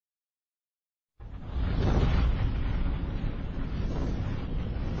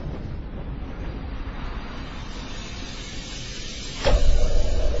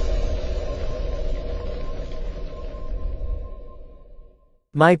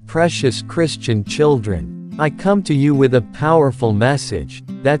My precious Christian children, I come to you with a powerful message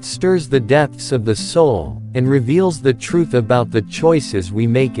that stirs the depths of the soul and reveals the truth about the choices we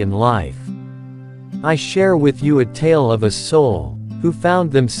make in life. I share with you a tale of a soul who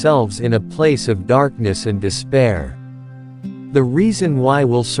found themselves in a place of darkness and despair. The reason why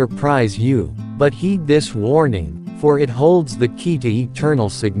will surprise you, but heed this warning, for it holds the key to eternal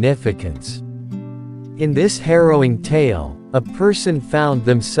significance. In this harrowing tale, a person found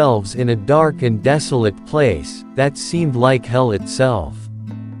themselves in a dark and desolate place that seemed like hell itself.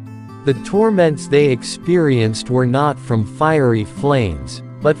 The torments they experienced were not from fiery flames,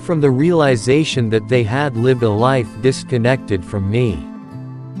 but from the realization that they had lived a life disconnected from me.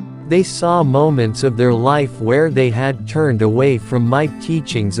 They saw moments of their life where they had turned away from my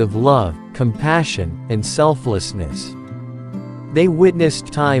teachings of love, compassion, and selflessness. They witnessed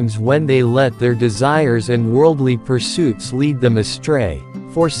times when they let their desires and worldly pursuits lead them astray,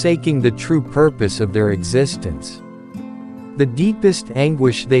 forsaking the true purpose of their existence. The deepest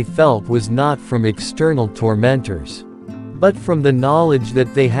anguish they felt was not from external tormentors, but from the knowledge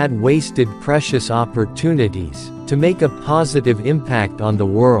that they had wasted precious opportunities to make a positive impact on the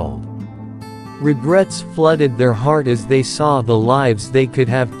world. Regrets flooded their heart as they saw the lives they could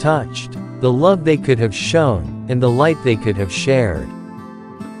have touched, the love they could have shown, and the light they could have shared.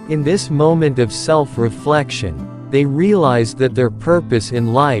 In this moment of self-reflection, they realized that their purpose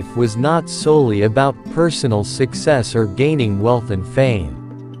in life was not solely about personal success or gaining wealth and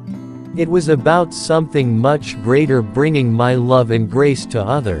fame. It was about something much greater, bringing my love and grace to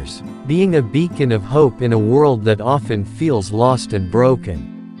others, being a beacon of hope in a world that often feels lost and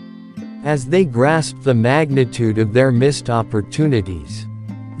broken. As they grasped the magnitude of their missed opportunities,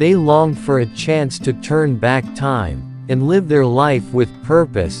 they longed for a chance to turn back time and live their life with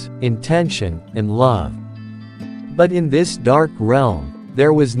purpose, intention, and love. But in this dark realm,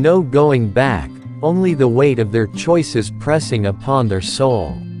 there was no going back, only the weight of their choices pressing upon their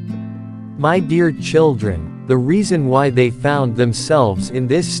soul. My dear children, the reason why they found themselves in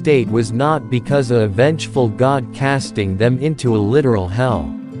this state was not because of a vengeful God casting them into a literal hell,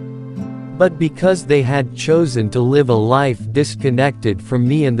 but because they had chosen to live a life disconnected from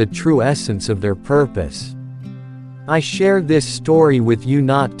me and the true essence of their purpose. I share this story with you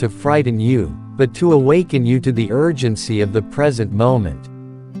not to frighten you, but to awaken you to the urgency of the present moment.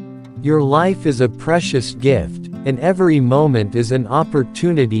 Your life is a precious gift, and every moment is an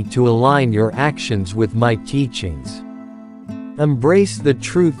opportunity to align your actions with my teachings. Embrace the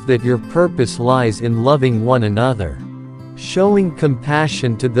truth that your purpose lies in loving one another, showing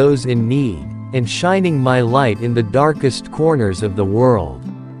compassion to those in need, and shining my light in the darkest corners of the world.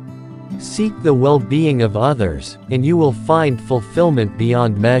 Seek the well-being of others, and you will find fulfillment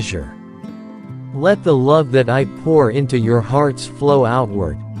beyond measure. Let the love that I pour into your hearts flow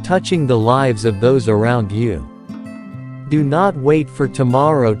outward, touching the lives of those around you. Do not wait for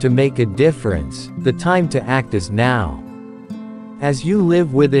tomorrow to make a difference, the time to act is now. As you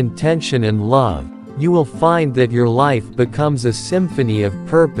live with intention and love, you will find that your life becomes a symphony of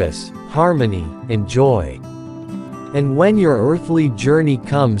purpose, harmony, and joy. And when your earthly journey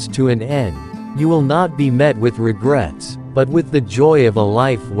comes to an end, you will not be met with regrets, but with the joy of a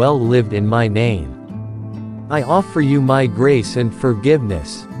life well lived in my name. I offer you my grace and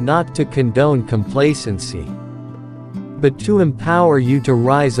forgiveness, not to condone complacency, but to empower you to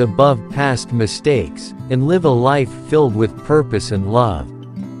rise above past mistakes, and live a life filled with purpose and love.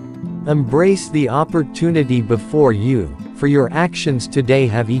 Embrace the opportunity before you, for your actions today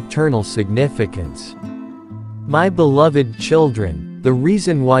have eternal significance. My beloved children, the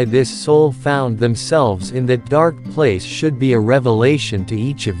reason why this soul found themselves in that dark place should be a revelation to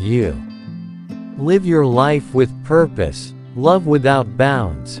each of you. Live your life with purpose, love without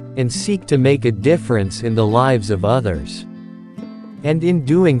bounds, and seek to make a difference in the lives of others. And in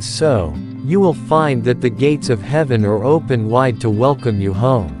doing so, you will find that the gates of heaven are open wide to welcome you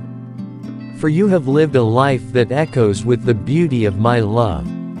home. For you have lived a life that echoes with the beauty of my love.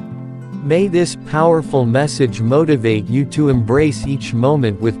 May this powerful message motivate you to embrace each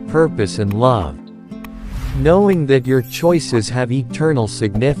moment with purpose and love, knowing that your choices have eternal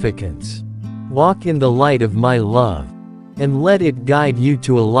significance. Walk in the light of my love, and let it guide you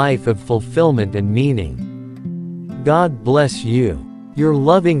to a life of fulfillment and meaning. God bless you. Your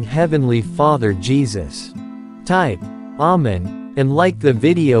loving Heavenly Father Jesus. Type Amen, and like the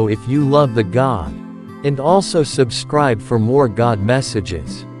video if you love the God, and also subscribe for more God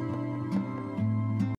messages.